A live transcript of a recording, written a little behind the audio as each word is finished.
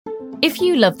If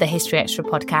you love the History Extra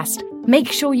podcast,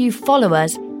 make sure you follow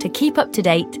us to keep up to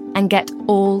date and get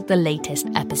all the latest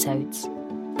episodes.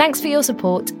 Thanks for your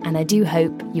support, and I do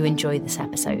hope you enjoy this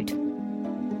episode.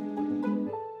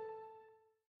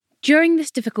 During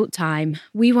this difficult time,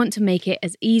 we want to make it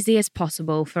as easy as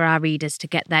possible for our readers to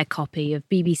get their copy of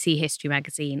BBC History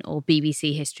Magazine or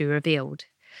BBC History Revealed.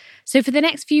 So for the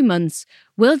next few months,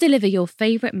 we'll deliver your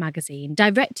favourite magazine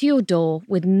direct to your door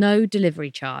with no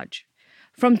delivery charge.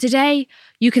 From today,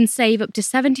 you can save up to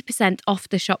 70% off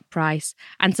the shop price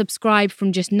and subscribe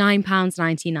from just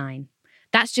 £9.99.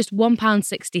 That's just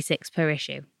 £1.66 per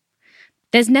issue.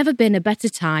 There's never been a better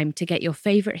time to get your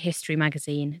favourite history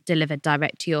magazine delivered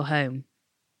direct to your home.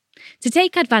 To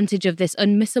take advantage of this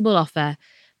unmissable offer,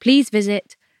 please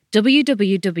visit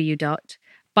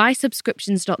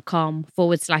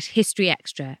www.buysubscriptions.com/History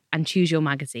Extra and choose your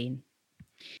magazine.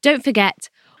 Don't forget,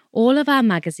 all of our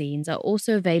magazines are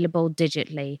also available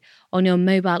digitally on your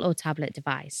mobile or tablet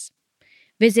device.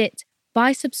 Visit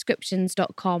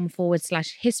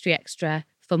buysubscriptions.com/History Extra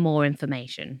for more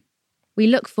information. We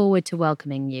look forward to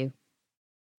welcoming you.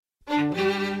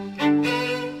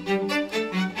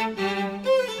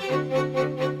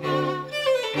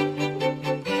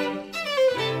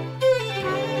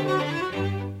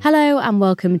 Hello and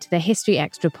welcome to the History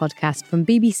Extra podcast from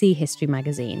BBC History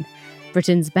Magazine,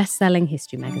 Britain's best-selling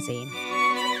history magazine.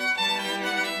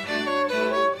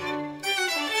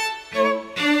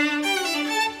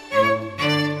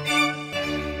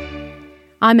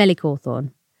 I'm Ellie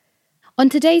Cawthorne. On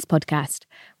today's podcast,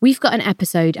 we've got an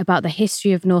episode about the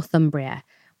history of Northumbria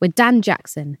with Dan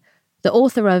Jackson, the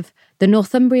author of The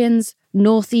Northumbrians,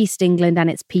 North East England and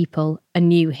Its People, A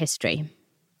New History.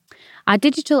 Our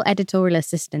digital editorial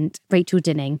assistant, Rachel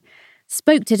Dinning,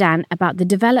 spoke to Dan about the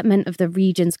development of the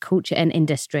region's culture and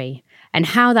industry and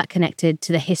how that connected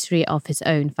to the history of his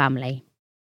own family.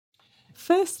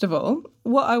 First of all,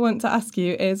 what I want to ask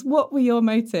you is, what were your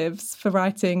motives for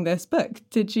writing this book?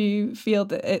 Did you feel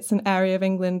that it's an area of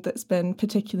England that's been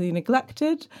particularly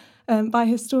neglected by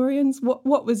historians?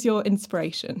 What was your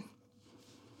inspiration?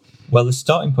 Well, the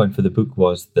starting point for the book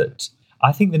was that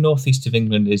I think the northeast of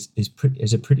England is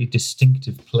a pretty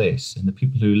distinctive place, and the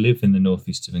people who live in the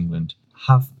northeast of England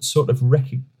have sort of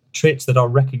traits that are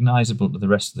recognisable to the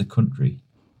rest of the country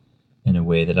in a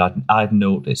way that I've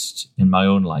noticed in my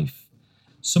own life.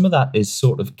 Some of that is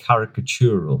sort of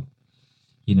caricatural.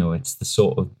 You know, it's the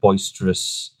sort of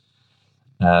boisterous,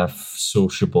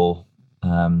 sociable,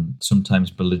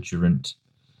 sometimes belligerent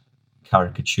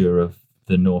caricature of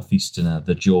the northeasterner,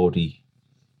 the Geordie,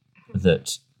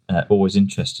 that always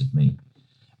interested me.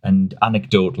 And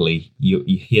anecdotally, you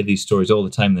hear these stories all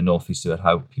the time in the northeast about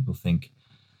how people think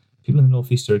people in the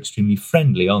northeast are extremely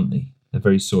friendly, aren't they? They're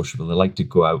very sociable. They like to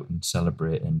go out and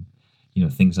celebrate, and you know,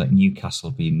 things like Newcastle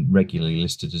being regularly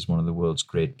listed as one of the world's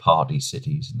great party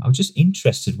cities. And I was just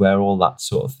interested where all that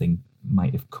sort of thing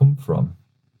might have come from.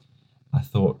 I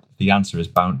thought the answer is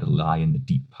bound to lie in the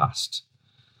deep past,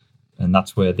 and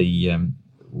that's where the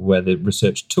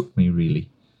research took me,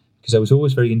 really, because I was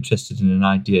always very interested in an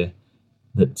idea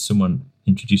that someone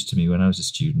introduced to me when I was a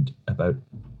student, about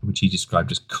which he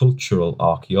described as cultural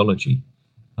archaeology.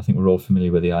 I think we're all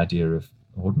familiar with the idea of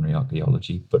ordinary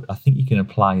archaeology, but I think you can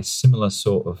apply a similar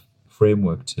sort of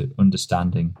framework to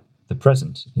understanding the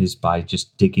present, is by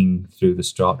just digging through the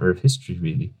strata of history,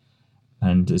 really.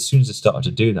 And as soon as I started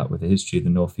to do that with the history of the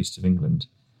northeast of England,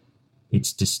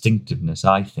 its distinctiveness,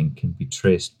 I think, can be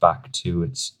traced back to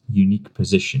its unique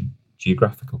position,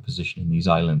 geographical position in these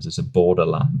islands as a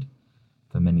borderland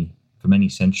for many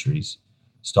centuries,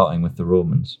 starting with the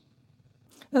Romans.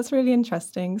 That's really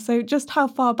interesting. So just how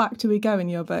far back do we go in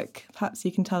your book? Perhaps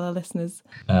you can tell our listeners.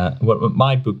 Well,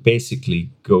 my book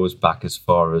basically goes back as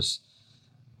far as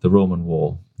the Roman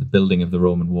wall, the building of the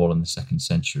Roman wall in the 2nd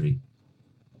century,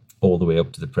 all the way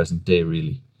up to the present day,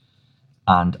 really.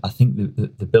 And I think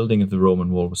the building of the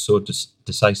Roman wall was so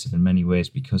decisive in many ways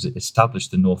because it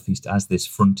established the northeast as this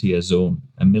frontier zone,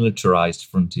 a militarized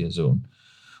frontier zone,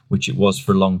 which it was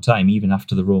for a long time. Even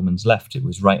after the Romans left, it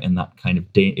was right in that kind of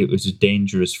it was a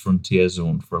dangerous frontier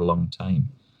zone for a long time.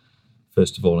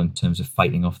 First of all, in terms of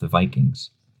fighting off the Vikings,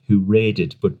 who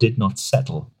raided but did not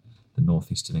settle the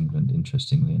northeast of England,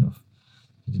 interestingly enough.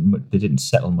 They didn't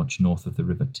settle much north of the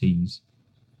River Tees.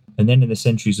 And then in the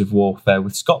centuries of warfare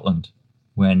with Scotland,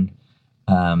 when,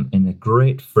 in a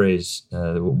great phrase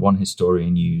one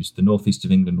historian used, the northeast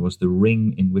of England was the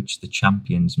ring in which the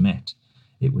champions met.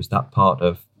 It was that part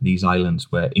of these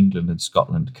islands where England and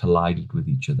Scotland collided with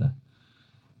each other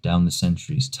down the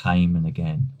centuries, time and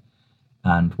again.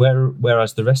 And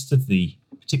whereas the rest of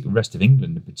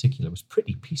England in particular was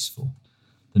pretty peaceful,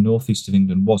 The northeast of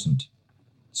England wasn't.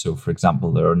 So, for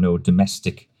example, there are no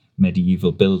domestic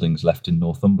medieval buildings left in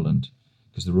Northumberland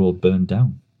because they're all burned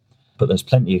down. But there's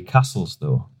plenty of castles,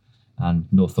 though. And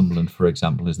Northumberland, for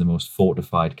example, is the most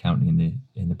fortified county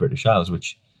in the British Isles,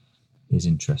 which is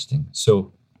interesting.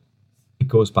 So it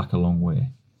goes back a long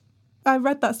way. I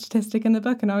read that statistic in the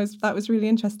book, and that was really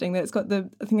interesting. That it's got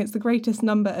I think it's the greatest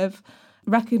number of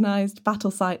recognised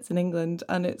battle sites in England,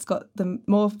 and it's got the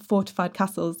more fortified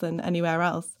castles than anywhere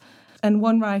else. And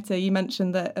one writer, you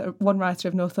mentioned that one writer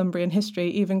of Northumbrian history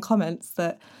even comments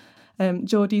that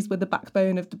Geordies were the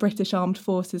backbone of the British armed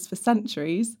forces for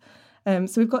centuries.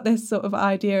 So we've got this sort of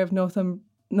idea of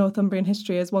Northumbrian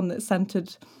history as one that's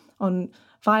centred on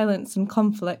violence and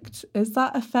conflict. Is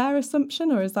that a fair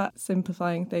assumption, or is that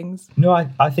simplifying things? No,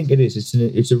 I think it is.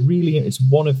 It's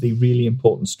one of the really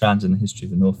important strands in the history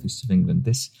of the northeast of England.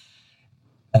 This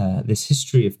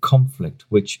history of conflict,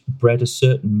 which bred a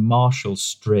certain martial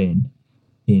strain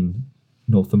in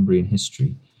Northumbrian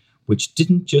history, which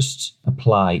didn't just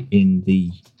apply in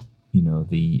the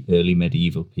early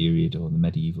medieval period or the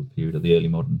medieval period or the early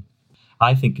modern.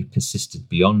 I think it persisted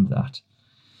beyond that.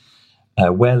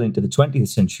 Well into the 20th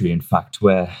century, in fact,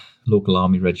 where local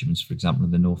army regiments, for example,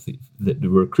 in the north that were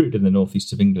recruited in the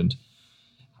northeast of England.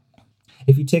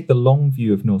 If you take the long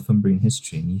view of Northumbrian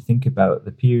history and you think about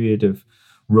the period of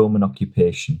Roman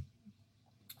occupation,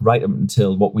 right up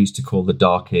until what we used to call the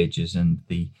Dark Ages and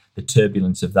the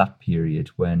turbulence of that period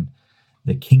when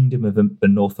the kingdom of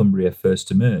Northumbria first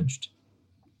emerged,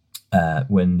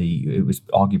 when it was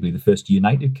arguably the first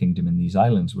united kingdom in these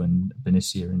islands when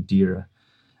Bernicia and Deira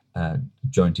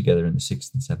joined together in the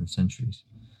 6th and 7th centuries.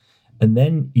 And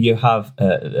then you have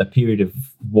a period of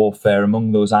warfare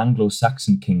among those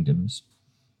Anglo-Saxon kingdoms.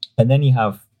 And then you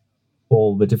have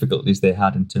all the difficulties they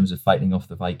had in terms of fighting off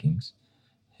the Vikings,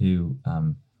 who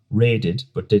raided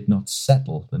but did not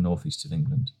settle the northeast of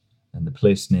England. And the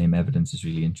place name evidence is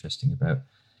really interesting about,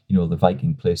 the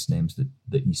Viking place names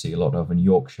that you see a lot of in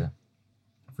Yorkshire.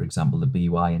 For example, the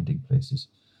BY ending places.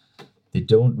 They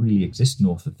don't really exist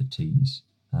north of the Tees.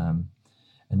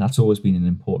 And that's always been an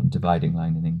important dividing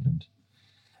line in England.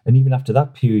 And even after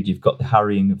that period, you've got the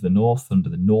harrying of the north under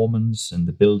the Normans and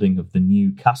the building of the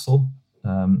new castle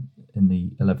in the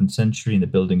 11th century and the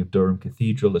building of Durham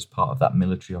Cathedral as part of that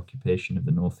military occupation of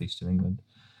the northeast of England.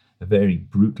 A very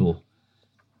brutal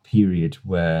period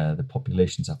where the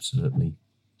population's absolutely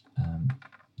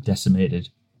decimated.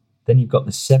 Then you've got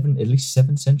at least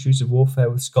 7 centuries of warfare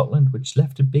with Scotland, which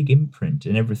left a big imprint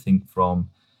in everything from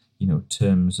in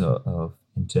terms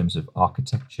of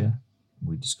architecture.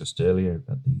 We discussed earlier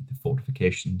about the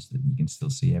fortifications that you can still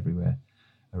see everywhere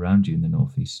around you in the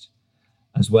northeast,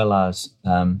 as well as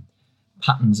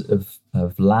patterns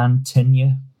of land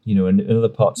tenure, in other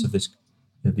parts of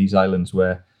these islands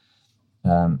where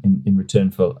in return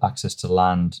for access to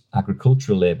land,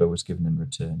 agricultural labour was given in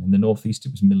return. In the northeast,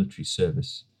 it was military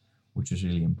service, which was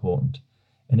really important.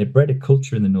 And it bred a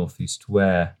culture in the northeast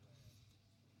where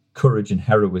courage and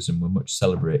heroism were much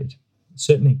celebrated.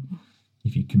 Certainly,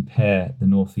 if you compare the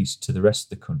northeast to the rest of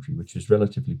the country, which was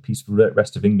relatively peaceful,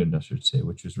 rest of England, I should say,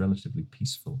 which was relatively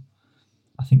peaceful,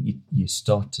 I think you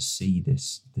start to see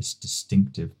this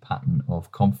distinctive pattern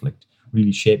of conflict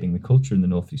really shaping the culture in the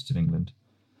northeast of England.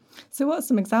 So what are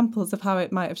some examples of how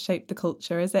it might have shaped the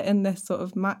culture? Is it in this sort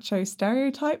of macho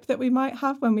stereotype that we might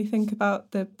have when we think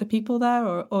about the people there,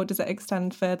 or does it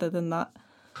extend further than that?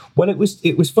 Well, it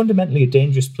was fundamentally a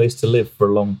dangerous place to live for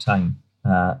a long time.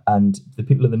 And the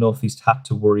people in the northeast had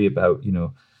to worry about,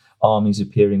 armies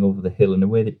appearing over the hill in a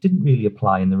way that didn't really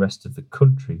apply in the rest of the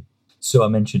country. So I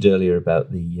mentioned earlier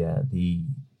about the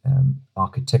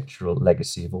architectural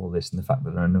legacy of all this and the fact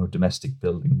that there are no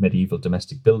medieval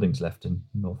domestic buildings left in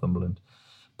Northumberland.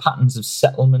 Patterns of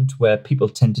settlement where people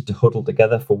tended to huddle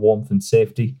together for warmth and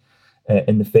safety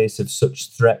in the face of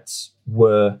such threats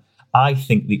were, I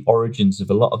think, the origins of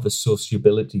a lot of the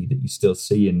sociability that you still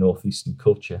see in northeastern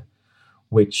culture,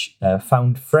 which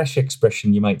found fresh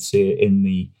expression, you might say, in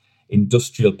the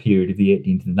industrial period of the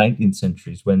 18th and 19th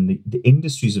centuries, when the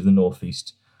industries of the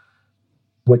northeast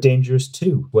were dangerous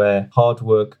too, where hard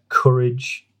work,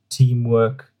 courage,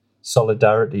 teamwork,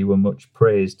 solidarity were much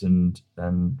praised and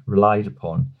relied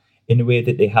upon in a way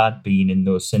that they had been in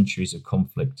those centuries of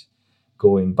conflict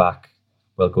going back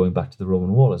to the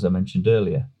Roman wall, as I mentioned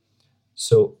earlier.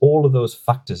 So all of those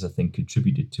factors, I think,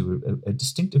 contributed to a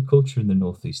distinctive culture in the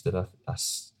northeast that I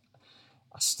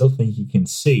still think you can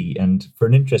see. And for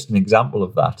an interesting example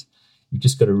of that, you've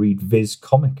just got to read Viz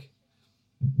comic.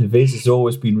 The Viz has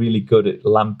always been really good at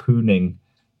lampooning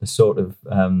the sort of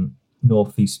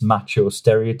northeast macho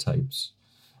stereotypes.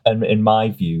 And in my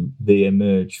view, they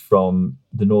emerged from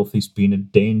the Northeast being a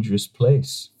dangerous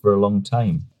place for a long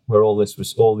time, where all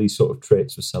these sort of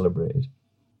traits were celebrated.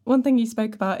 One thing you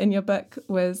spoke about in your book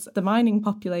was the mining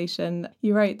population.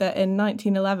 You wrote that in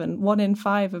 1911, 1 in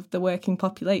 5 of the working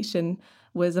population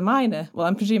was a miner. Well,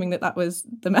 I'm presuming that was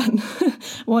the men.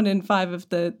 1 in 5 of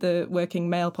the working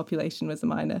male population was a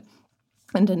miner.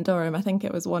 And in Durham, I think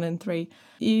it was 1 in 3.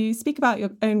 You speak about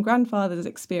your own grandfather's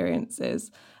experiences.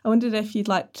 I wondered if you'd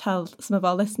like to tell some of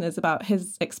our listeners about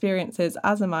his experiences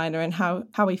as a miner and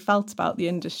how he felt about the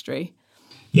industry.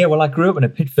 Yeah, well, I grew up in a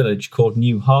pit village called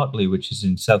New Hartley, which is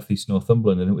in southeast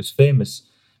Northumberland, and it was famous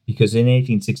because in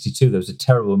 1862 there was a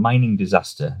terrible mining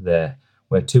disaster there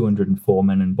where 204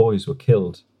 men and boys were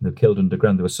killed. They were killed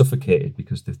underground. They were suffocated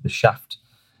because the shaft,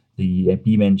 the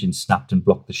beam engine snapped and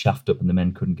blocked the shaft up, and the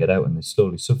men couldn't get out, and they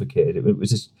slowly suffocated. It was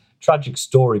this tragic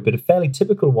story, but a fairly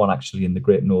typical one actually in the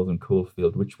Great Northern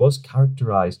Coalfield, which was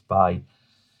characterised by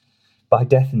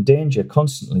death and danger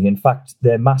constantly. In fact,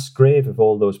 their mass grave of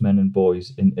all those men and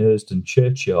boys in Ersdon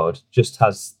Churchyard just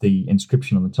has the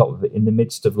inscription on the top of it, "In the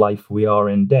midst of life we are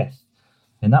in death."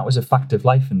 And that was a fact of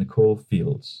life in the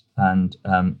coalfields. And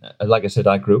like I said,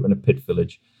 I grew up in a pit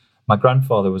village. My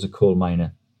grandfather was a coal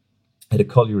miner at a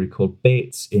colliery called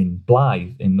Bates in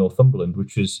Blythe in Northumberland,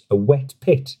 which was a wet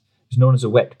pit. It was known as a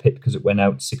wet pit because it went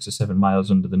out 6 or 7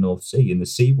 miles under the North Sea, and the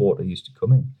seawater used to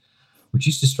come in, which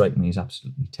used to strike me as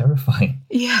absolutely terrifying.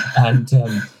 Yeah. And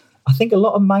I think a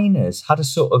lot of miners had a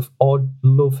sort of odd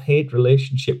love-hate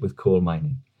relationship with coal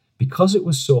mining because it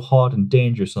was so hard and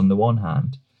dangerous on the one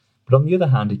hand, but on the other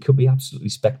hand, it could be absolutely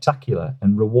spectacular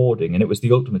and rewarding, and it was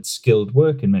the ultimate skilled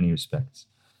work in many respects.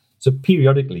 So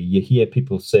periodically you hear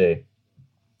people say,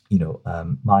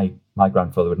 my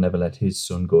grandfather would never let his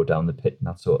son go down the pit and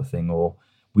that sort of thing, or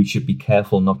we should be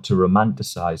careful not to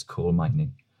romanticize coal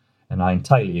mining. And I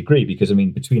entirely agree, because,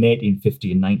 between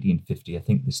 1850 and 1950, I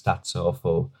think the stats are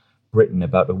for Britain,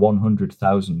 about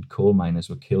 100,000 coal miners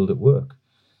were killed at work.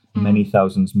 Many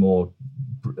thousands more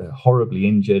horribly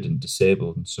injured and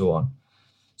disabled and so on.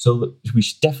 So we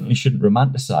definitely shouldn't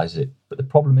romanticize it. But the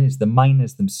problem is the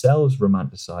miners themselves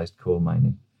romanticized coal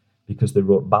mining because they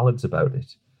wrote ballads about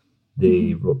it.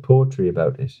 They wrote poetry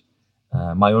about it.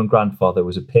 My own grandfather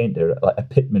was a painter, a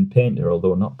pitman painter,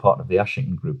 although not part of the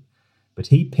Ashington group. But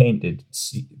he painted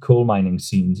coal mining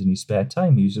scenes in his spare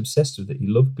time. He was obsessed with it. He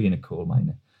loved being a coal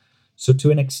miner. So to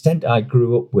an extent, I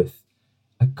grew up with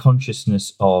a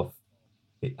consciousness of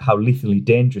how lethally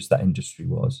dangerous that industry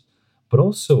was, but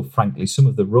also, frankly, some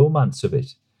of the romance of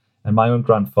it. And my own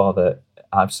grandfather,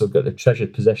 I've still got a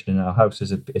treasured possession in our house,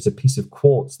 as a piece of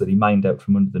quartz that he mined out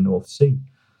from under the North Sea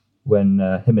when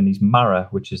him and his Mara,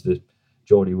 which is the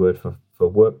Geordie word for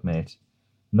workmate,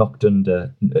 knocked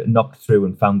through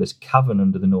and found this cavern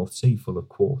under the North Sea full of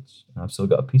quartz. And I've still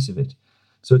got a piece of it.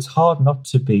 So it's hard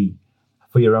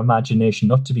for your imagination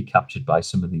not to be captured by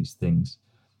some of these things.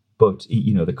 But,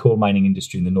 the coal mining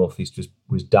industry in the Northeast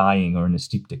was dying or in a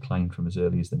steep decline from as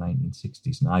early as the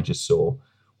 1960s. And I just saw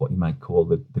what you might call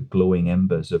the glowing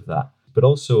embers of that. But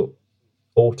also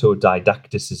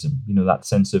autodidacticism, that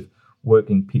sense of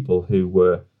working people who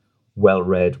were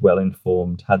well-read,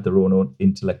 well-informed, had their own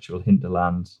intellectual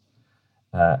hinterlands.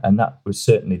 And that was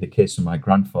certainly the case for my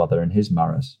grandfather and his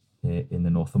Maras in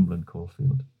the Northumberland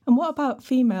coalfield. And what about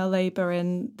female labour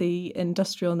in the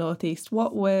industrial Northeast?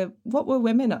 What were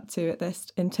women up to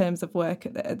in terms of work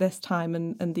at this time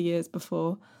and the years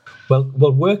before? Well,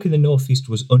 work in the Northeast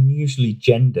was unusually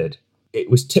gendered.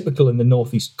 It was typical in the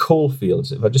Northeast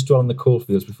coalfields. If I just dwell on the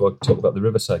coalfields before I talk about the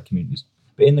riverside communities.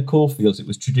 But in the coalfields, it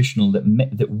was traditional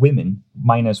that women,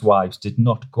 miners' wives, did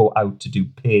not go out to do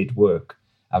paid work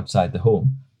outside the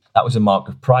home. That was a mark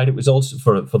of pride. It was also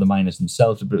for the miners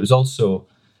themselves, but it was also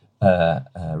a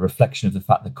reflection of the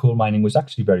fact that coal mining was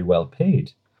actually very well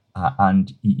paid,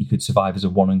 and you could survive as a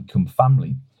one-income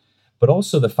family. But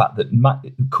also the fact that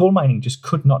coal mining just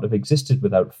could not have existed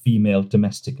without female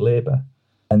domestic labour,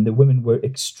 and the women were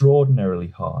extraordinarily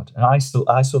hard. And I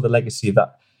saw the legacy of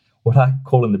that, what I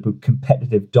call in the book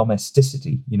competitive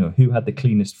domesticity. Who had the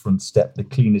cleanest front step, the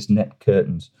cleanest net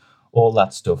curtains, all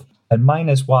that stuff. And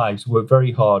miners' wives worked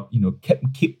very hard.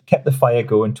 Kept the fire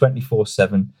going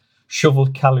 24/7.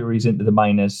 Shoveled calories into the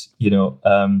miners,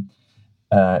 in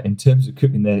terms of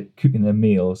cooking their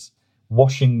meals,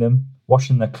 washing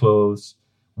their clothes,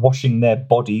 washing their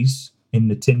bodies in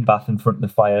the tin bath in front of the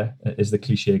fire, as the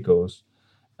cliche goes.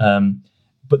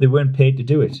 But they weren't paid to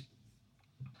do it.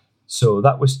 So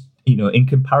that was, in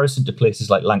comparison to places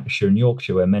like Lancashire and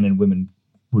Yorkshire, where men and women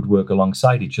would work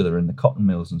alongside each other in the cotton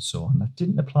mills and so on, that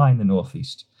didn't apply in the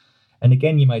Northeast. And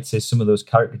again, you might say some of those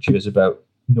caricatures about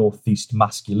Northeast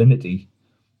masculinity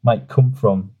might come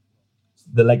from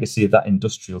the legacy of that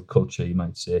industrial culture, you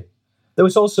might say. There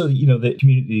was also, the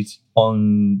communities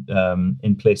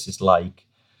in places like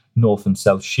North and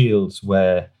South Shields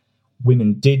where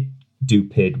women did do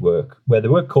paid work, where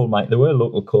there were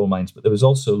local coal mines, but there was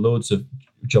also loads of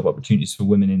job opportunities for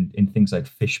women in things like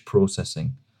fish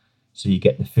processing. So you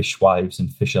get the fishwives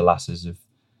and fisher lasses of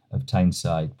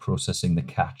Tyneside processing the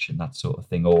catch and that sort of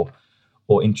thing, or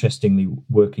interestingly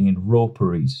working in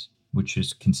roperies, which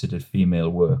is considered female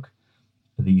work.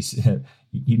 These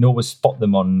you always spot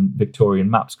them on Victorian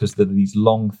maps because they're these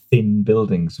long, thin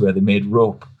buildings where they made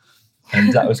rope,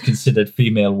 and that was considered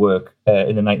female work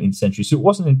in the 19th century. So it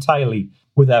wasn't entirely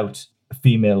without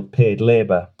female paid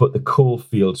labour, but the coal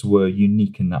fields were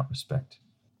unique in that respect.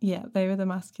 Yeah, they were the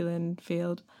masculine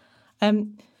field.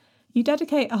 You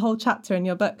dedicate a whole chapter in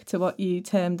your book to what you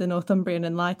termed the Northumbrian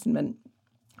Enlightenment,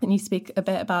 and you speak a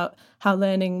bit about how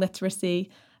learning, literacy,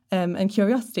 and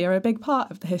curiosity are a big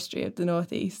part of the history of the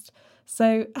North East.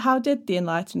 So how did the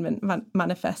Enlightenment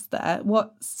manifest there?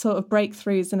 What sort of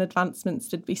breakthroughs and advancements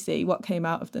did we see? What came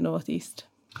out of the North East?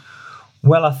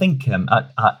 Well, I think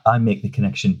I make the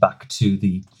connection back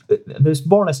to there's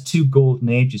more or less two golden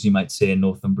ages, you might say, in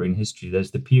Northumbrian history.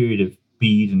 There's the period of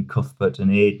Bede and Cuthbert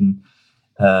and Aidan,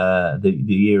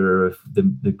 the era of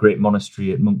the great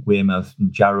monastery at Monk Weymouth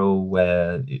and Jarrow,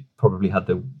 where it probably had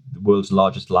the world's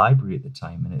largest library at the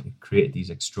time, and it created these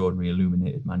extraordinary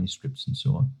illuminated manuscripts and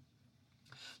so on.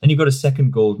 Then you've got a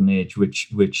second golden age,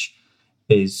 which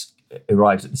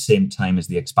arrives at the same time as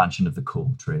the expansion of the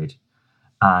coal trade.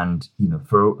 And,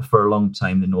 for a long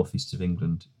time, the northeast of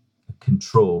England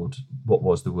controlled what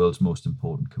was the world's most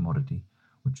important commodity,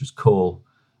 which was coal,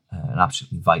 an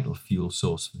absolutely vital fuel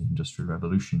source for the Industrial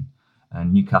Revolution.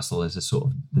 And Newcastle is a sort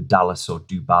of the Dallas or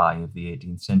Dubai of the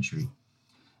 18th century.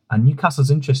 And Newcastle's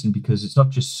interesting because it's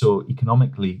not just so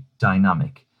economically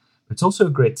dynamic, but it's also a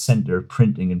great centre of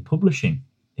printing and publishing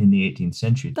in the 18th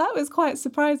century. That was quite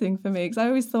surprising for me because I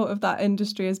always thought of that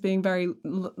industry as being very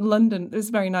London. It was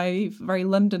very naive, very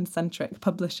London-centric,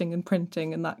 publishing and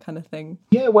printing and that kind of thing.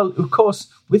 Yeah, well, of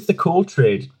course, with the coal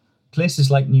trade,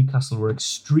 places like Newcastle were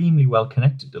extremely well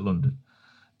connected to London.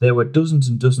 There were dozens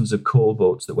and dozens of coal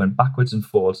boats that went backwards and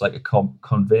forwards like a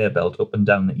conveyor belt up and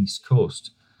down the east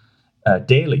coast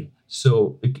daily.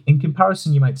 So in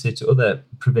comparison, you might say, to other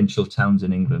provincial towns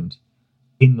in England,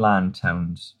 inland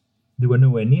towns, they were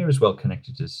nowhere near as well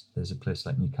connected as a place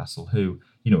like Newcastle, who,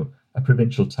 a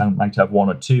provincial town might have one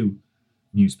or two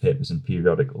newspapers and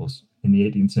periodicals. In the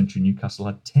 18th century, Newcastle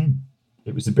had 10.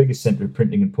 It was the biggest centre of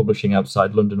printing and publishing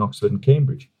outside London, Oxford and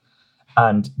Cambridge.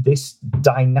 And this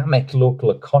dynamic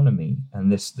local economy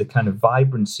and the kind of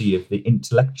vibrancy of the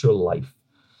intellectual life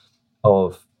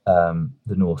of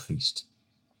the Northeast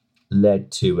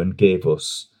led to and gave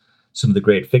us some of the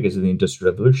great figures of the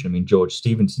Industrial Revolution. I mean, George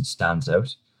Stephenson stands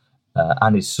out,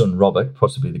 and his son Robert,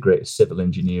 possibly the greatest civil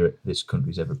engineer this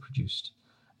country's ever produced.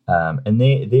 And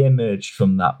they emerged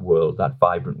from that world, that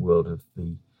vibrant world of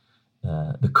the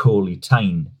coaly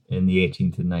Tyne in the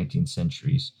 18th and 19th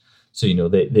centuries. So,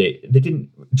 they didn't.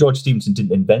 George Stephenson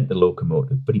didn't invent the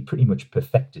locomotive, but he pretty much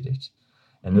perfected it.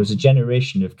 And there was a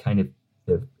generation of kind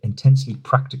of intensely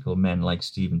practical men like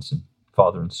Stephenson,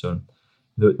 father and son.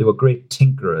 They were great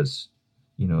tinkerers.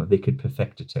 They could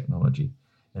perfect a technology,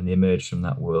 and they emerged from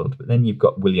that world. But then you've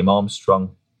got William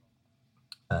Armstrong,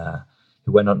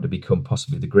 who went on to become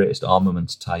possibly the greatest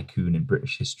armaments tycoon in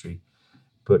British history.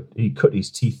 But he cut his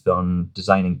teeth on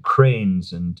designing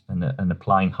cranes and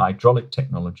applying hydraulic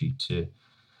technology to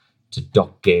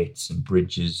dock gates and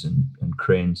bridges and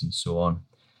cranes and so on.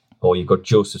 Or you've got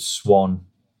Joseph Swan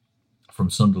from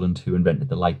Sunderland, who invented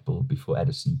the light bulb before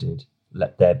Edison did.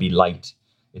 Let there be light,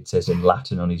 it says in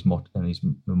Latin on his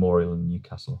memorial in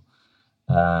Newcastle.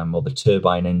 Or the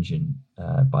turbine engine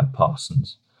by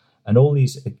Parsons. And all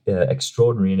these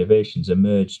extraordinary innovations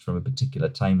emerged from a particular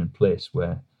time and place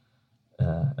where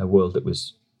a world that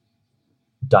was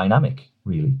dynamic,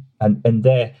 really. And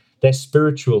their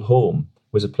spiritual home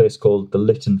was a place called the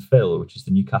Lit and Phil, which is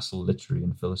the Newcastle Literary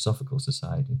and Philosophical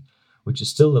Society, which is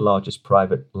still the largest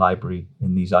private library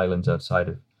in these islands outside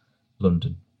of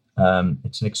London.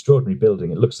 It's an extraordinary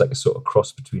building. It looks like a sort of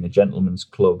cross between a gentleman's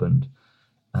club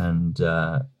and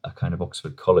a kind of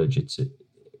Oxford College.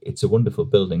 It's a wonderful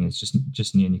building. It's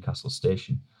just near Newcastle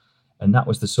Station. And that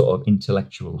was the sort of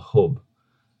intellectual hub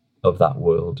of that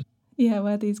world. Yeah,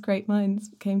 where these great minds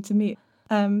came to meet.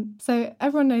 So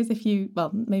everyone knows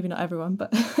maybe not everyone,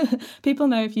 but people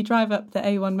know if you drive up the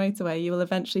A1 motorway, you will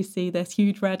eventually see this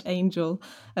huge red angel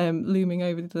looming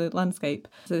over the landscape.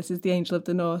 So this is the Angel of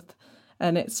the North,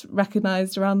 and it's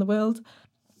recognised around the world.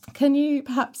 Can you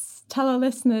perhaps tell our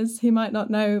listeners who might not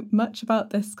know much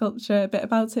about this sculpture a bit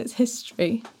about its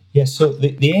history? Yes, so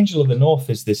the Angel of the North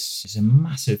is a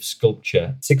massive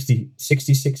sculpture,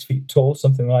 66 feet tall,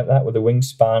 something like that, with a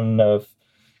wingspan of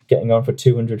getting on for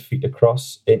 200 feet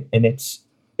across. And it's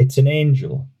an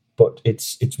angel, but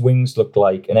its wings look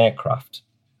like an aircraft.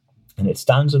 And it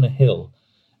stands on a hill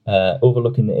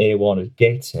overlooking the A1 at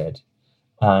Gateshead.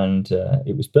 And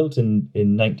it was built in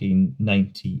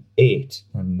 1998,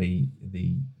 and the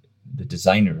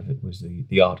designer of it was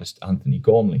the artist Anthony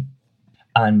Gormley.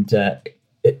 And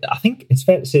I think it's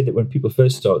fair to say that when people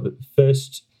first saw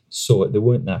it, they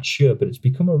weren't that sure, but it's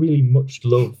become a really much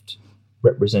loved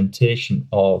representation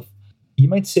of, you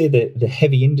might say, the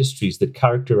heavy industries that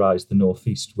characterise the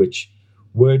Northeast, which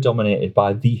were dominated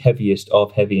by the heaviest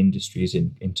of heavy industries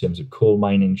in terms of coal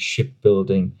mining,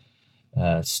 shipbuilding,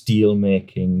 steel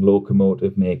making,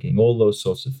 locomotive making, all those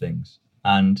sorts of things.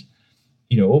 And,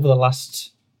 over the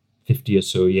last 50 or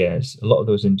so years, a lot of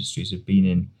those industries have been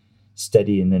in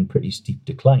steady and then pretty steep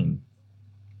decline,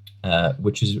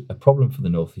 which is a problem for the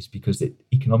Northeast because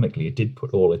economically it did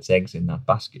put all its eggs in that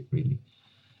basket, really.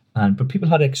 But people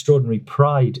had extraordinary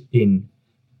pride in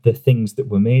the things that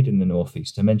were made in the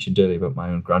Northeast. I mentioned earlier about my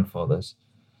own grandfather's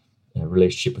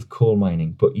relationship with coal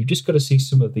mining, but you've just got to see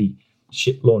some of the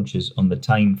ship launches on the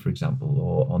Tyne, for example,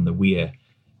 or on the Weir,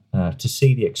 to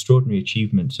see the extraordinary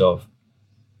achievements of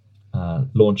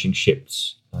launching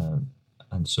ships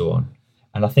and so on.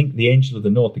 And I think the Angel of the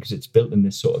North, because it's built in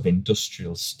this sort of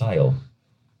industrial style,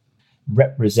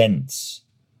 represents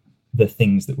the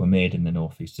things that were made in the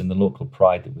Northeast and the local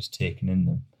pride that was taken in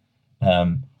them.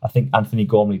 I think Anthony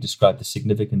Gormley described the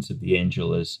significance of the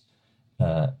Angel as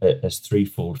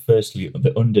threefold. Firstly,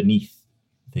 underneath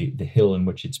the hill in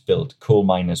which it's built, coal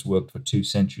miners worked for 2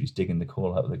 centuries digging the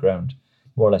coal out of the ground.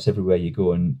 More or less everywhere you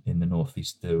go in the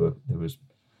Northeast,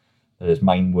 there's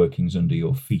mine workings under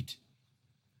your feet.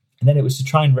 And then it was to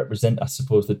try and represent, I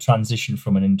suppose, the transition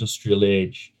from an industrial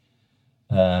age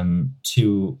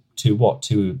to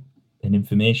an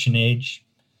information age.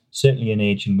 Certainly an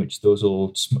age in which those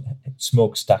old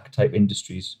smokestack type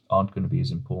industries aren't going to be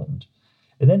as important.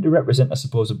 And then to represent, I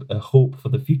suppose, a hope for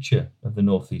the future of the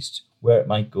Northeast, where it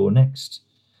might go next.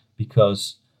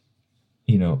 Because,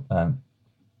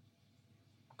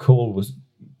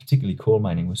 particularly coal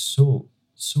mining, was so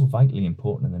vitally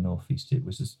important in the Northeast. It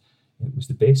was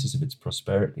the basis of its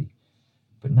prosperity.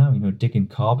 But now, digging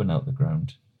carbon out the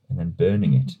ground and then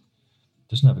burning it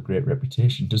doesn't have a great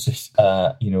reputation, does it?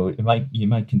 You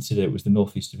might consider it was the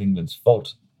Northeast of England's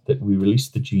fault that we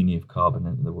released the genie of carbon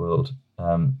into the world.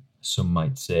 Some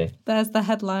might say. There's the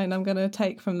headline I'm going to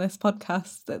take from this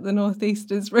podcast, that the Northeast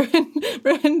has ruined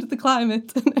the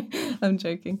climate. I'm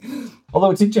joking. Although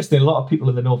it's interesting, a lot of people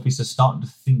in the Northeast are starting to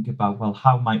think about, well,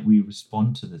 how might we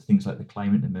respond to the things like the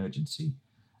climate emergency?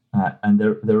 And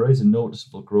there is a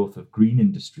noticeable growth of green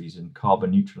industries and carbon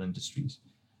neutral industries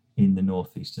in the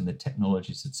Northeast, and the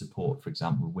technologies that support, for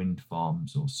example, wind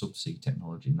farms or subsea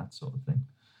technology and that sort of thing.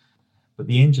 But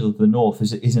the Angel of the North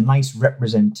is a nice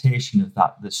representation of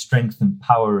that, the strength and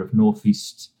power of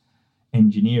Northeast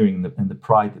engineering and the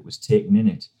pride that was taken in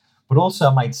it. But also,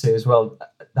 I might say as well,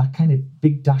 that kind of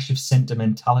big dash of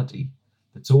sentimentality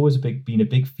that's always been a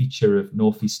big feature of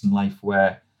Northeastern life,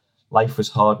 where life was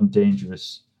hard and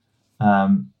dangerous,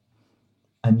 and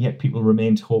yet people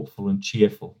remained hopeful and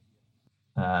cheerful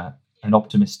and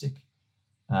optimistic.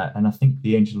 And I think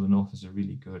the Angel of the North is a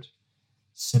really good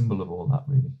symbol of all that,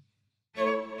 really.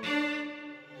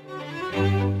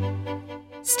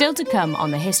 Still to come on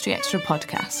the History Extra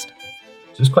podcast.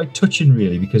 So it's quite touching,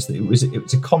 really, because it was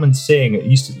a common saying. At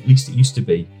least it used to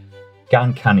be,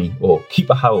 "Gan canny," or "keep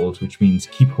a hold," which means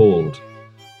keep hold,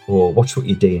 or watch what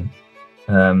you're doing.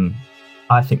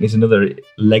 I think there's another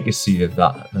legacy of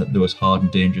that those hard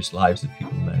and dangerous lives that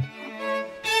people led.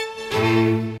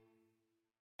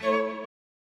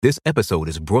 This episode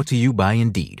is brought to you by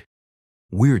Indeed.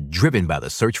 We're driven by the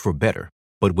search for better,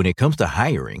 but when it comes to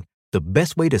hiring, the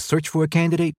best way to search for a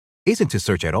candidate isn't to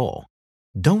search at all.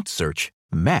 Don't search,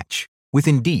 match with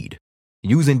Indeed.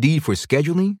 Use Indeed for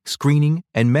scheduling, screening,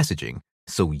 and messaging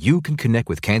so you can connect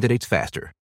with candidates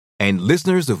faster. And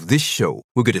listeners of this show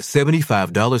will get a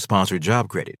 $75 sponsored job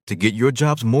credit to get your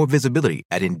jobs more visibility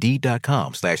at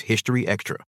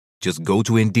Indeed.com/HistoryExtra. Just go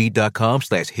to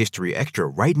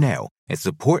Indeed.com/HistoryExtra right now and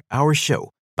support our show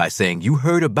by saying you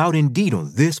heard about Indeed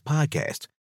on this podcast.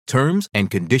 Terms and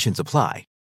conditions apply.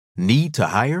 Need to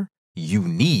hire? You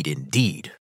need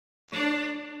Indeed.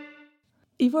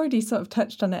 You've already sort of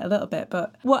touched on it a little bit,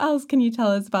 but what else can you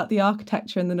tell us about the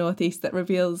architecture in the Northeast that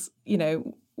reveals,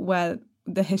 where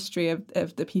the history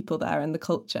of the people there and the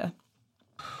culture?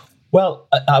 Well,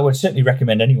 I would certainly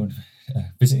recommend anyone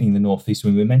visiting the northeast.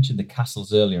 When we mentioned the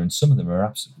castles earlier, and some of them are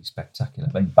absolutely spectacular.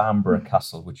 Like Bamborough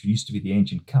Castle, which used to be the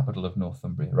ancient capital of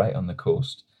Northumbria, right on the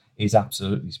coast, is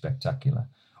absolutely spectacular.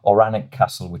 Or Alnwick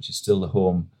Castle, which is still the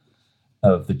home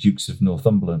of the Dukes of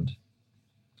Northumberland,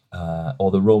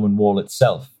 or the Roman Wall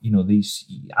itself. These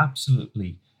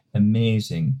absolutely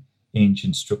amazing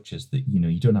ancient structures that,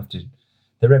 you don't have to,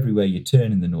 they're everywhere you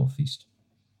turn in the northeast.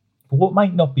 But what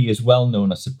might not be as well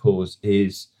known, I suppose,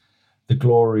 is the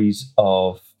glories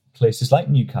of places like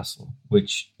Newcastle,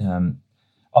 which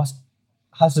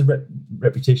has a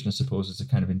reputation, I suppose, as a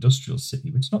kind of industrial city,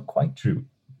 which is not quite true.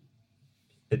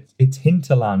 Its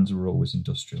hinterlands were always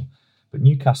industrial, but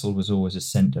Newcastle was always a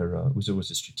centre, was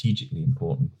always a strategically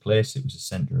important place. It was a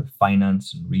centre of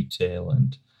finance and retail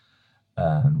and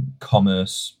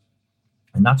commerce,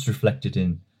 and that's reflected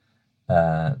in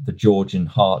the Georgian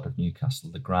heart of Newcastle,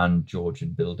 the grand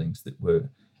Georgian buildings that were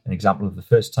an example of the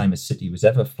first time a city was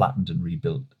ever flattened and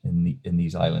rebuilt in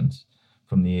these islands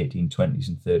from the 1820s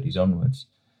and 30s onwards.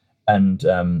 And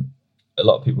a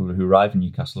lot of people who arrive in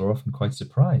Newcastle are often quite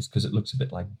surprised because it looks a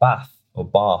bit like Bath, or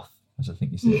Bath, as I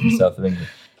think you say it in the south of England.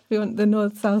 We want the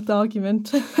north-south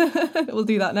argument. We'll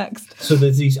do that next. So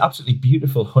there's these absolutely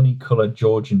beautiful honey-coloured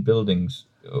Georgian buildings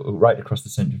right across the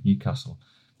centre of Newcastle.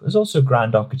 But there's also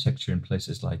grand architecture in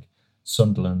places like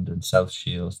Sunderland and South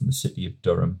Shields and the city of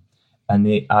Durham. And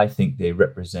I think they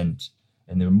represent,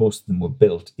 and most of them were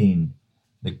built in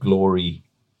the glory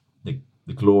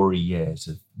years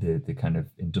of the kind of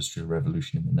industrial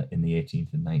revolution in the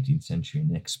 18th and 19th century,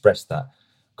 and they expressed that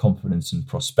confidence and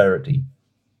prosperity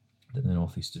that the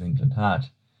northeast of England had.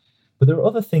 But there are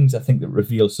other things I think that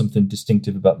reveal something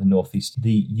distinctive about the northeast.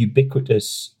 The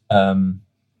ubiquitous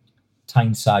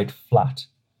Tyneside flat,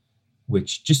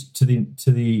 which just to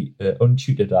the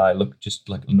untutored eye look just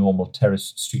like a normal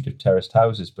street of terraced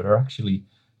houses, but are actually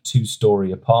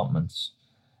 2-story apartments.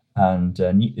 And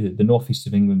the northeast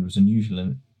of England was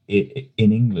unusual in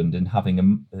England in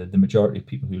having the majority of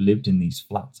people who lived in these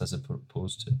flats as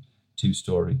opposed to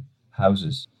 2-story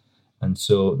houses. And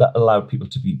so that allowed people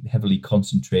to be heavily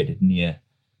concentrated near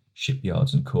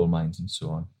shipyards and coal mines and so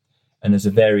on. And there's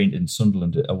a variant in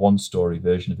Sunderland, a 1-story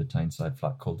version of the Tyneside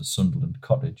flat called the Sunderland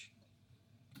Cottage,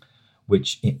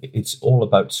 which it's all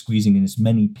about squeezing in as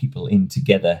many people in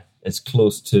together as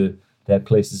close to their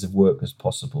places of work as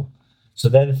possible. So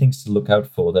they're the things to look out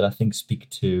for that I think speak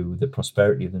to the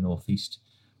prosperity of the northeast,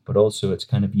 but also its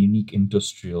kind of unique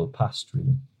industrial past,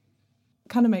 really.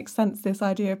 Kind of makes sense, this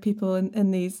idea of people in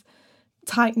these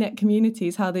tight-knit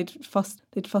communities, how they'd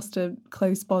foster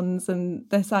close bonds, and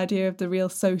this idea of the real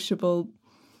sociable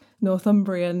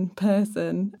Northumbrian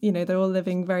person. They're all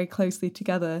living very closely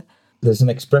together. There's an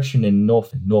expression in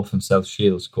North and South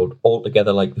Shields called "all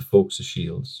together like the folks of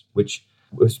Shields," which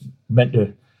was meant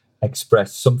to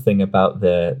express something about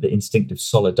the instinctive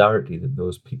solidarity that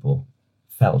those people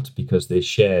felt because they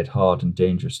shared hard and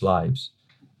dangerous lives.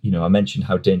 I mentioned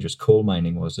how dangerous coal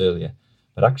mining was earlier,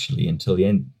 but actually until the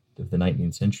end of the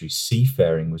 19th century,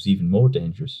 seafaring was even more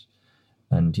dangerous.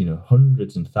 And,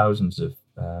 hundreds and thousands of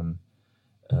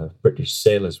British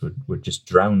sailors were just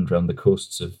drowned around the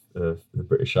coasts of the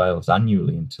British Isles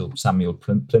annually until Samuel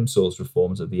Plimsoll's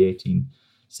reforms of the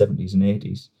 1870s and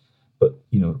 80s. But,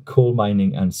 coal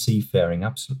mining and seafaring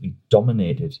absolutely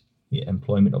dominated the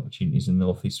employment opportunities in the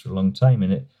northeast for a long time.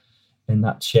 And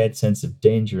that shared sense of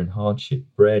danger and hardship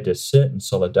bred a certain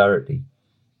solidarity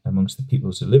amongst the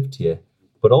peoples who lived here.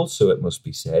 But also, it must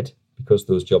be said, because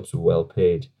those jobs were well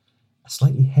paid, a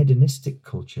slightly hedonistic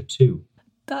culture too.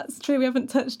 That's true. We haven't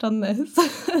touched on this.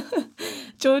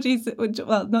 Geordies,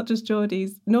 well, not just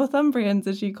Geordies, Northumbrians,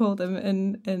 as you call them,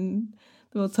 and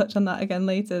we'll touch on that again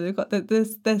later. They've got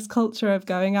this culture of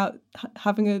going out,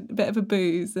 having a bit of a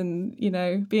booze, and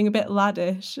being a bit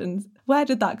laddish. And where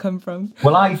did that come from?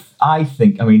 Well, I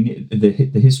think the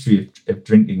history of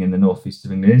drinking in the northeast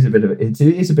of England is a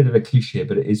bit of a cliche,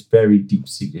 but it is very deep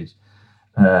seated.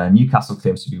 Newcastle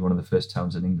claims to be one of the first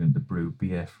towns in England to brew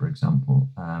beer, for example.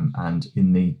 And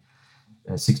in the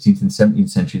 16th and 17th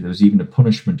century, there was even a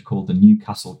punishment called the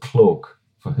Newcastle cloak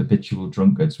for habitual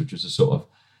drunkards, which was a sort of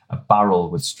a barrel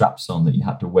with straps on that you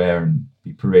had to wear and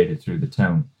be paraded through the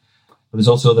town. But there's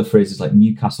also other phrases like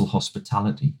Newcastle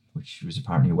hospitality, which was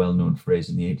apparently a well-known phrase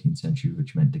in the 18th century,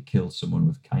 which meant to kill someone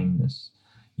with kindness,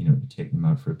 to take them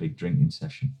out for a big drinking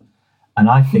session. And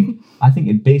I think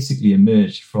it basically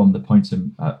emerged from the points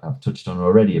I've touched on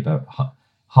already about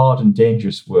hard and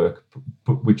dangerous work,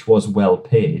 but which was well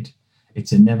paid.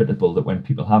 It's inevitable that when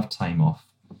people have time off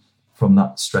from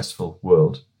that stressful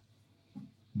world,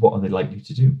 what are they likely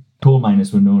to do? Coal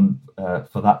miners were known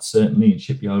for that, certainly, and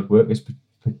shipyard workers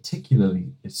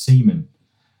particularly seamen,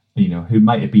 who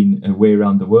might have been away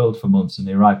around the world for months and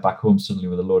they arrived back home suddenly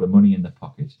with a load of money in their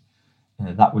pocket.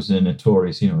 That was a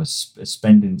notorious, a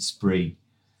spending spree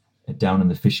down in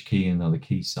the Fish Quay and the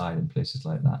quayside and places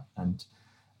like that. And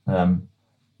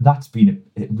that's been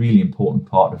a really important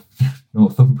part of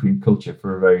Northumbrian culture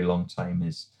for a very long time,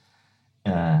 is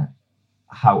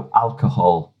how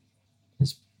alcohol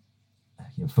is,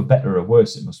 for better or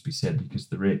worse, it must be said, because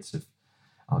the rates of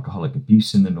alcoholic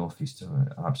abuse in the Northeast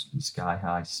are absolutely sky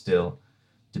high still.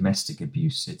 Domestic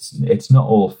abuse, it's not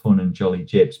all fun and jolly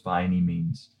japes by any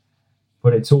means,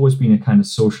 but it's always been a kind of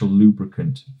social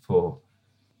lubricant for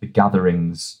the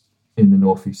gatherings in the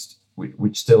Northeast,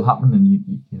 which still happen.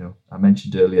 And I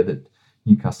mentioned earlier that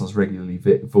Newcastle's regularly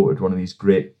voted one of these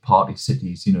great party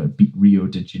cities. It beat Rio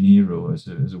de Janeiro as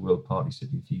a world party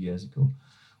city a few years ago,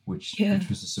 which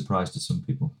was a surprise to some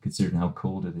people, considering how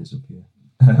cold it is up here.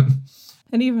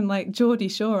 And even like Geordie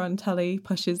Shore on telly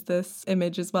pushes this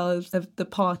image as well as of the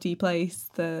party place,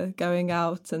 the going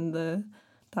out and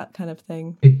that kind of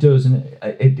thing. It does, and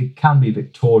it can be a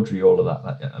bit tawdry, all of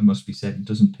that. It must be said. It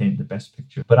doesn't paint the best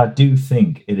picture. But I do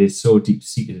think it is so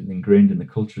deep-seated and ingrained in the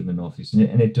culture in the Northeast,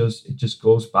 and it just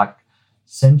goes back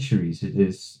centuries. It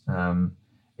is,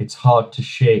 it's hard to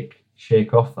shake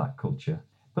off that culture.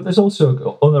 But there's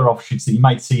also other offshoots that you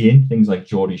might see in things like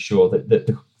Geordie Shore,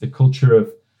 that the culture of,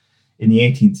 in the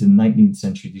 18th and 19th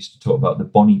century, they used to talk about the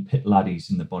bonny pit laddies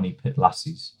and the bonny pit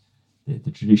lassies,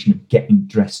 the tradition of getting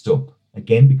dressed up,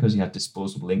 again, because he had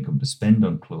disposable income to spend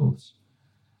on clothes,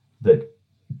 that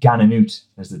gan an oot,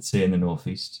 as they'd say in the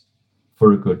Northeast,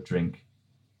 for a good drink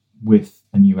with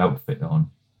a new outfit on,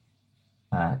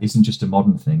 isn't just a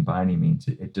modern thing by any means.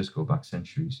 It does go back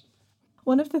centuries.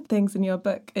 One of the things in your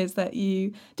book is that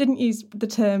you didn't use the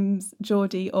terms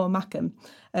Geordie or Mackem.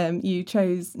 You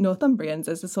chose Northumbrians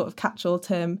as a sort of catch-all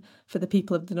term for the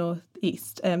people of the North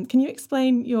East. Can you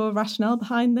explain your rationale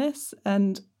behind this?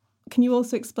 And can you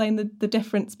also explain the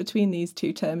difference between these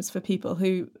two terms for people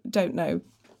who don't know?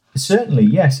 Certainly,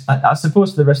 yes. I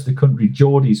suppose the rest of the country,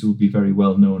 Geordies would be very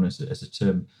well known as a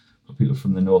term for people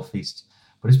from the North East.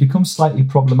 But it's become slightly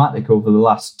problematic over the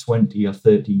last 20 or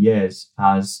 30 years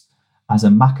as a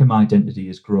Mackem identity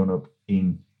has grown up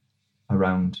in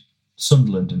around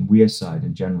Sunderland and Wearside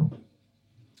in general.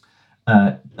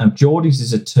 Now, Geordies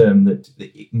is a term that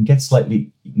you can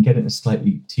get in a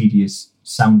slightly tedious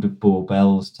sound of bow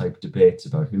bells type debate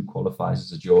about who qualifies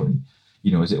as a Geordie.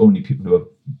 Is it only people who are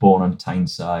born on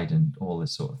Tyneside and all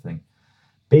this sort of thing?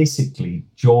 Basically,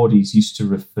 Geordies used to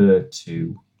refer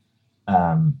to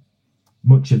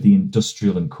much of the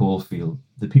industrial and coalfield,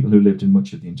 the people who lived in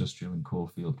much of the industrial and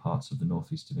coalfield parts of the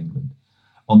northeast of England,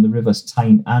 on the rivers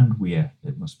Tyne and Wear,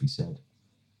 it must be said.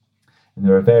 And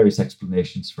there are various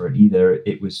explanations for it. Either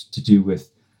it was to do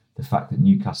with the fact that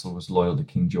Newcastle was loyal to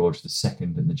King George II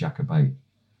in the Jacobite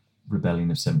Rebellion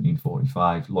of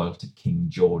 1745, loyal to King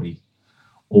Geordie,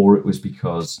 or it was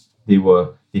because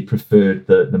they preferred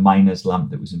the miner's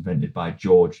lamp that was invented by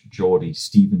Geordie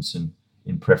Stephenson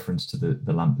in preference to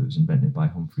the lamp that was invented by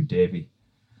Humphrey Davy.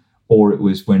 Or it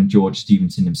was when George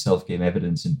Stephenson himself gave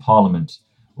evidence in Parliament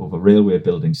over railway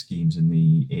building schemes in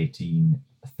the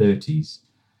 1830s,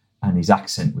 and his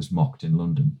accent was mocked in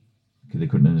London because they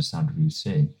couldn't understand what he was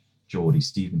saying. Geordie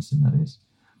Stephenson, that is.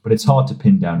 But it's hard to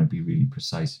pin down and be really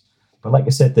precise. But like I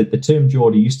said, the term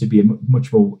Geordie used to be in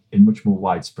much more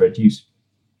widespread use.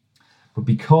 But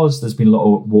because there's been a lot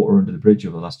of water under the bridge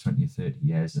over the last 20 or 30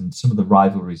 years, and some of the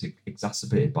rivalries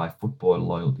exacerbated by football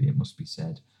loyalty, it must be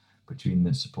said, between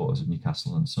the supporters of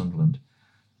Newcastle and Sunderland,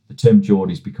 the term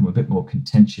Geordie's become a bit more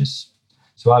contentious.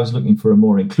 So I was looking for a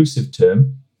more inclusive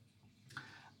term,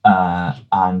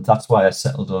 and that's why I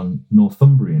settled on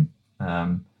Northumbrian,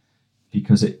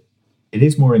 because it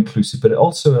is more inclusive, but it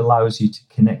also allows you to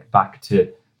connect back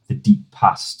to the deep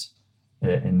past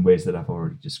in ways that I've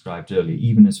already described earlier,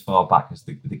 even as far back as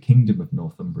the kingdom of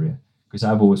Northumbria, because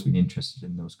I've always been interested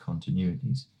in those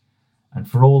continuities. And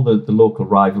for all the local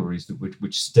rivalries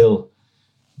which still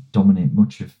dominate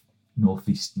much of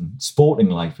northeastern sporting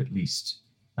life, at least,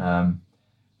 I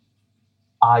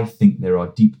think there are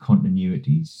deep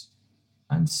continuities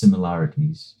and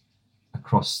similarities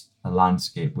across a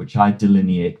landscape, which I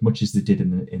delineate, much as they did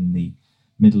in the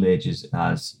Middle Ages,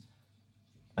 as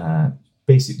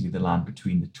basically the land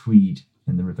between the Tweed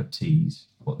and the River Tees,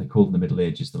 what they called in the Middle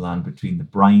Ages the land between the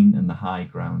brine and the high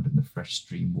ground and the fresh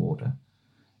stream water.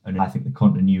 And I think the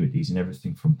continuities in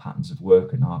everything from patterns of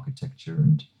work and architecture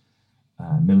and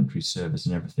military service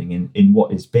and everything in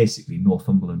what is basically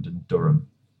Northumberland and Durham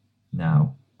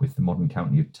now, with the modern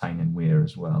county of Tyne and Wear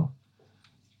as well,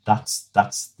 That's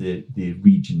the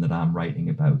region that I'm writing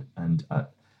about, and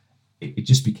it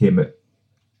just became a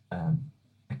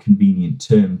convenient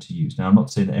term to use. Now, I'm not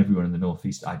saying that everyone in the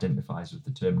Northeast identifies with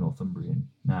the term Northumbrian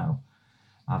now.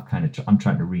 I'm trying to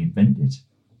reinvent it,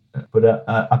 but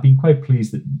I've been quite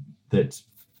pleased that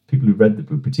people who read the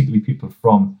book, particularly people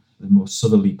from the more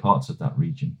southerly parts of that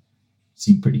region,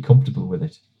 seem pretty comfortable with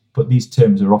it. But these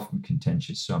terms are often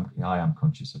contentious, so I am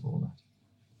conscious of all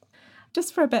that.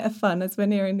 Just for a bit of fun, as we're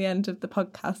nearing the end of the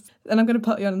podcast, and I'm going to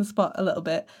put you on the spot a little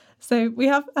bit. So we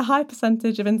have a high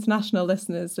percentage of international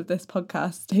listeners of this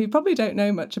podcast who probably don't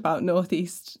know much about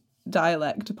Northeast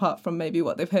dialect, apart from maybe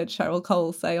what they've heard Cheryl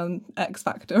Cole say on X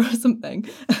Factor or something.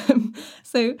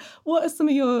 So what are some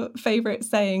of your favourite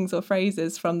sayings or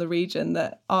phrases from the region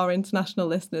that our international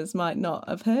listeners might not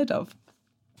have heard of?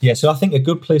 Yeah, so I think a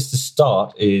good place to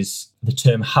start is the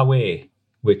term Haway,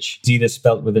 which is either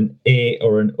spelt with an A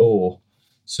or an O.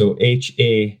 So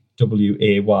Haway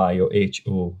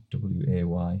or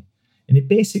Howay. And it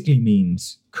basically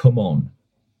means come on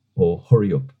or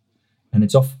hurry up. And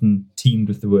it's often teamed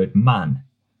with the word man,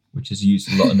 which is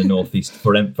used a lot in the Northeast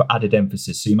for added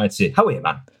emphasis. So you might say, Haway,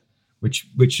 man, which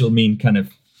will mean kind of,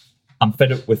 I'm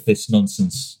fed up with this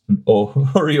nonsense, or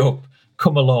hurry up,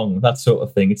 come along, that sort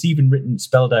of thing. It's even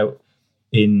spelled out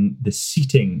in the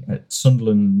seating at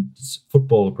Sunderland's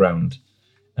football ground,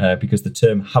 because the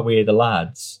term Haway the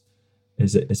lads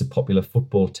is a popular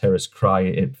football terrace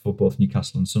cry for both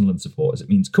Newcastle and Sunderland supporters. It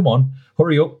means, come on,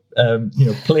 hurry up,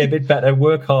 play a bit better,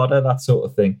 work harder, that sort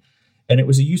of thing. And it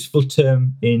was a useful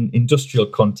term in industrial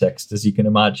context, as you can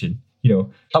imagine.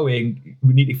 Haway,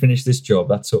 we need to finish this job,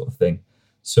 that sort of thing.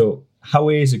 So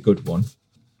Haway is a good one.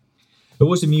 It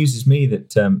always amuses me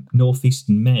that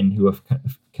Northeastern men who are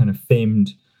kind of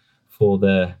famed for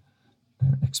their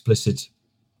explicit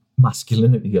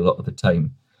masculinity a lot of the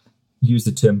time use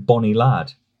the term bonny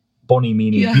lad. Bonny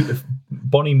meaning beautiful.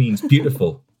 Bonny means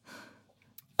beautiful.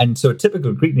 And so a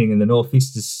typical greeting in the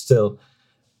Northeast is still,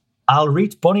 I'll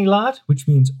read bonny lad, which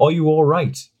means, are you all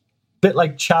right? Bit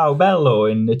like ciao bello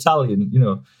in Italian,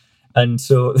 And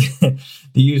so they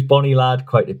use bonny lad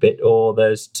quite a bit, or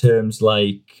there's terms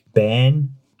like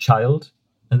bairn, child.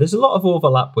 And there's a lot of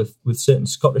overlap with certain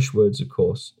Scottish words, of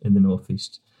course, in the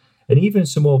Northeast. And even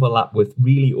some overlap with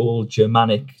really old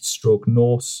Germanic /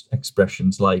 Norse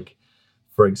expressions like,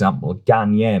 for example,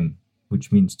 gan yem, which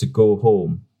means to go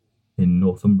home in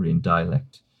Northumbrian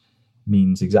dialect,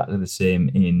 means exactly the same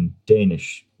in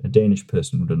Danish. A Danish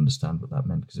person would understand what that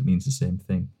meant because it means the same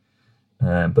thing.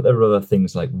 But there are other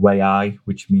things like way I,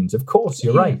 which means, of course,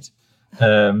 you're right.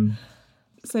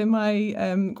 So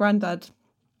my granddad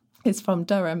is from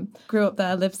Durham, grew up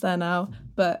there, lives there now,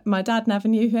 but my dad never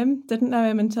knew him, didn't know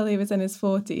him until he was in his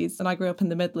 40s. And I grew up in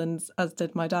the Midlands, as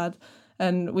did my dad.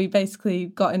 And we basically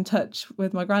got in touch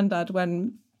with my granddad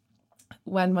when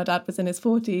my dad was in his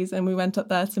 40s, and we went up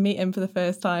there to meet him for the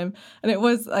first time. And it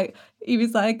was like, he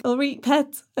was like, I'll read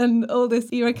pet and all this,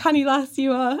 you're a canny lass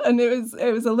you are. And it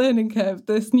was a learning curve,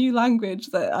 this new language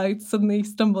that I suddenly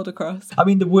stumbled across. I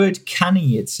mean, the word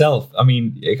canny itself, I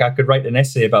could write an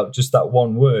essay about just that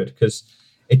one word, because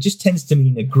it just tends to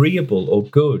mean agreeable or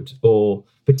good, or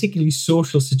particularly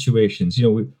social situations.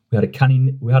 We had a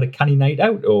canny night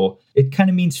out, or it kind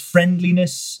of means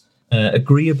friendliness,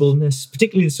 agreeableness,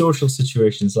 particularly in social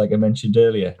situations, like I mentioned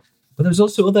earlier. But there's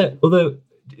also other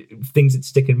things that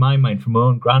stick in my mind from my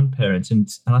own grandparents, and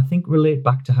I think relate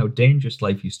back to how dangerous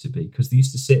life used to be. Because they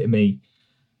used to say to me,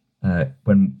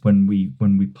 when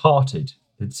we parted,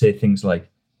 they'd say things like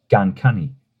 "gan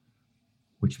canny,"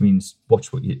 which means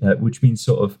which means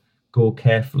sort of go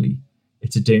carefully.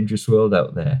 It's a dangerous world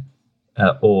out there,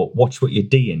 or watch what you're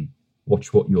doing,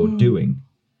 watch what you're doing.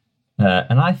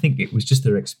 And I think it was just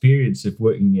their experience of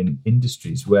working in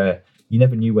industries where you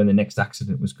never knew when the next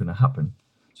accident was going to happen.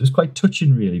 So it was quite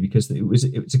touching, really, because it was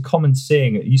a common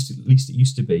saying. At least it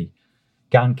used to be,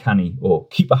 "Gan canny," or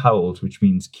 "keep a hold," which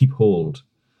means keep hold,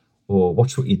 or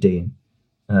watch what you're doing.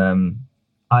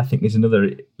 I think there's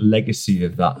another legacy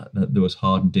of that those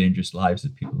hard and dangerous lives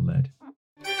that people led.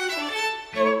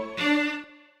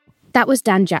 That was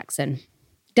Dan Jackson.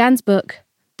 Dan's book,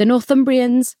 The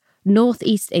Northumbrians, North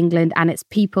East England and Its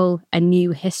People, A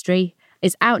New History,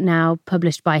 is out now,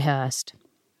 published by Hearst.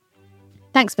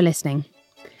 Thanks for listening.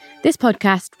 This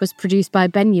podcast was produced by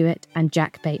Ben Hewitt and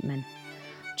Jack Bateman.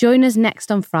 Join us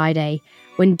next on Friday,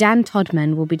 when Dan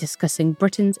Todman will be discussing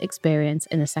Britain's experience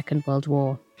in the Second World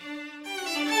War.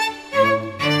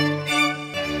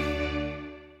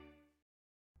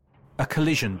 A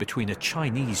collision between a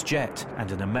Chinese jet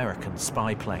and an American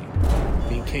spy plane.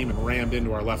 He came and rammed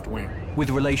into our left wing. With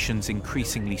relations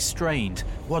increasingly strained,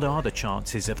 what are the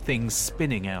chances of things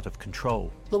spinning out of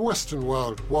control? The Western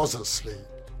world was asleep.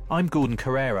 I'm Gordon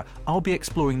Carrera. I'll be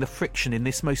exploring the friction in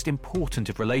this most important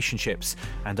of relationships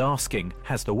and asking,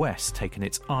 has the West taken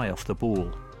its eye off the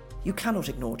ball? You cannot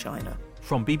ignore China.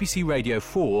 From BBC Radio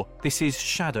 4, this is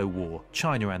Shadow War,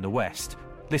 China and the West.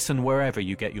 Listen wherever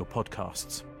you get your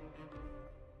podcasts.